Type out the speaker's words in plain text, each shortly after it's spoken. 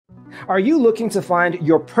Are you looking to find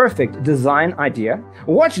your perfect design idea?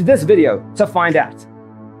 Watch this video to find out.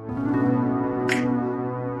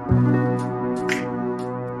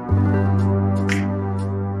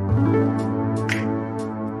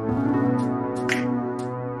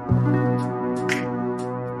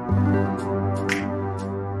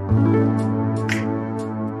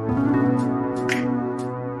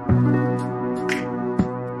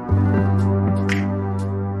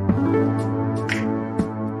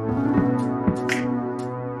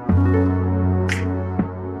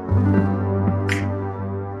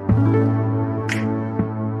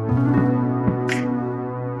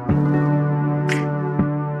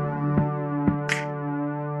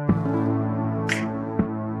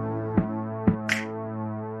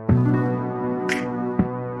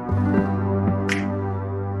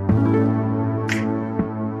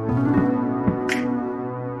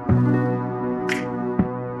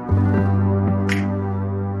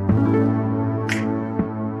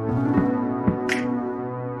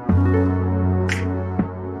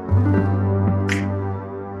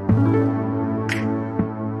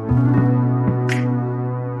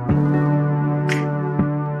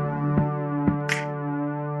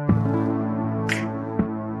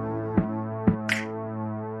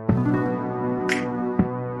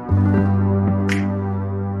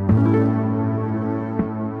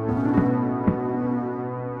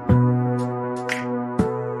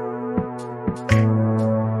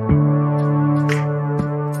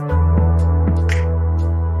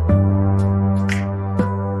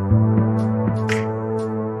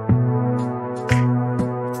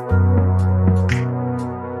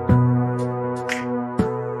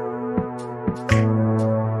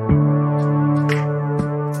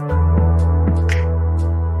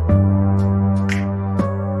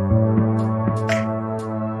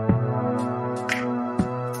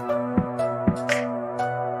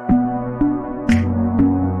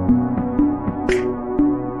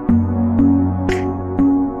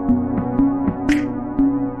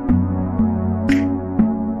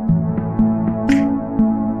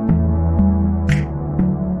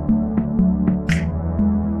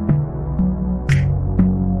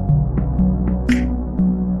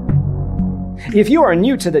 If you are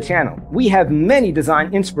new to the channel, we have many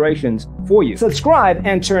design inspirations for you. Subscribe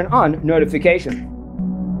and turn on notifications.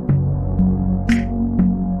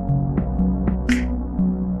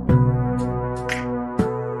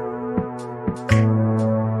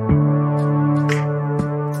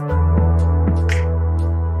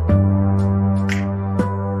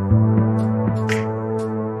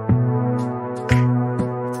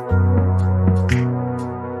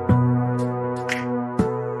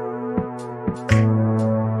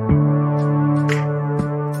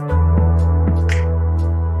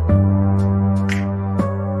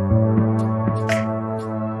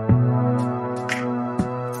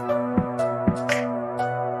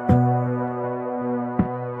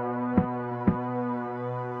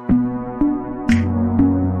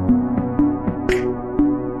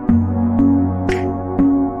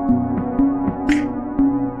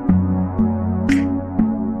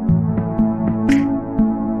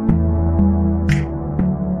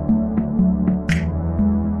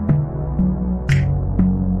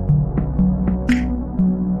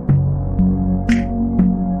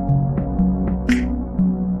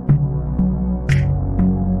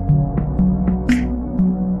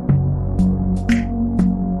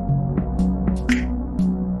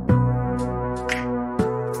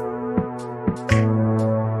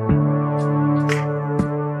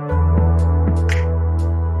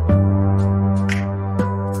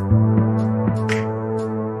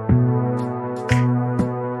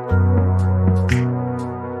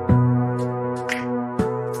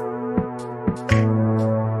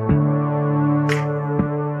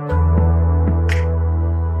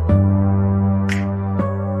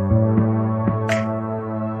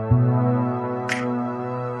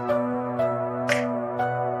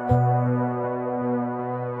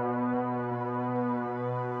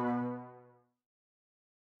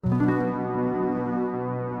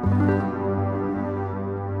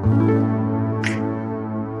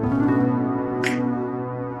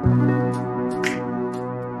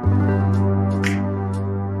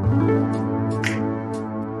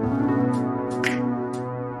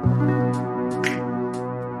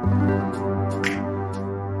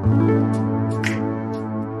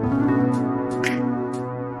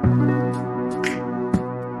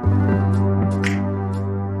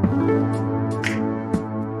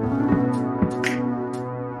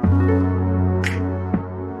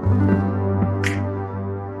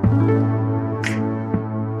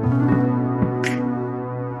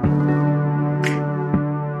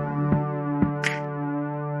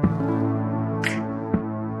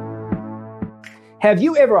 Have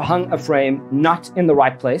you ever hung a frame not in the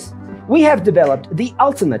right place? We have developed the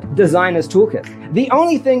ultimate designer's toolkit. The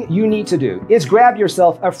only thing you need to do is grab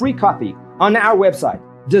yourself a free copy on our website,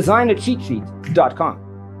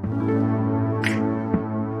 designercheatsheet.com.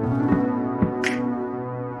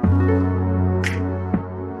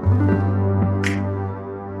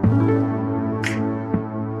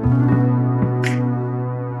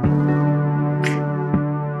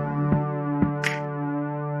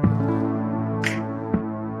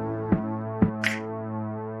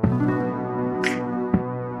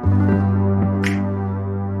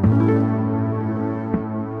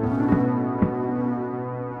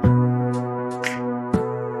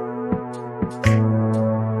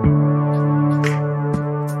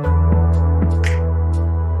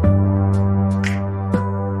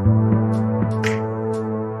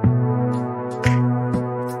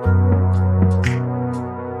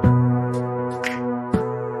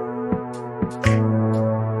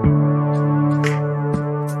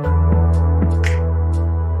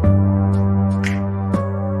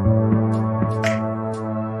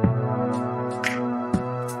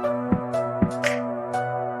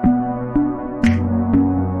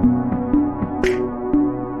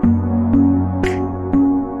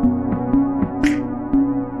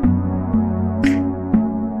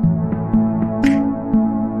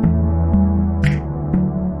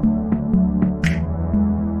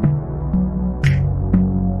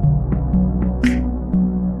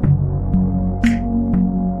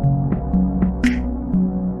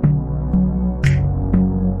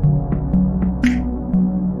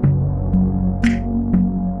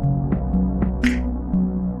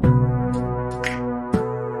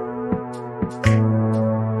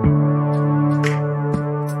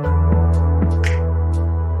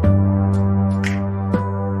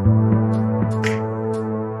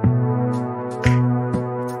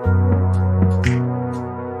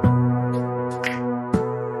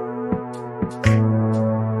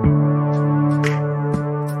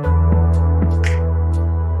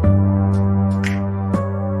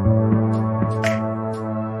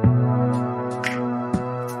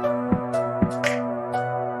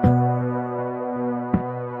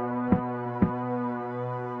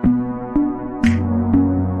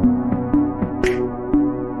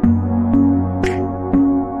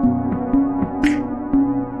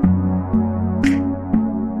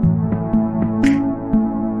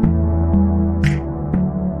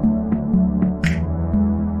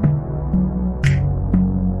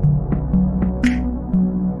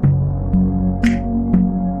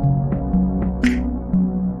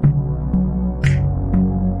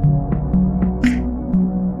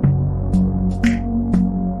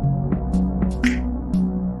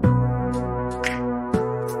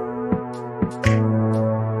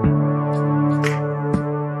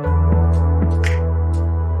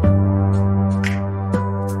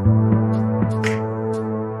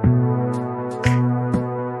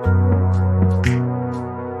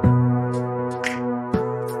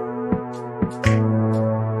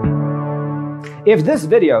 If this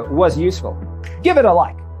video was useful, give it a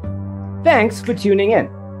like. Thanks for tuning in.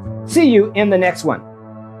 See you in the next one.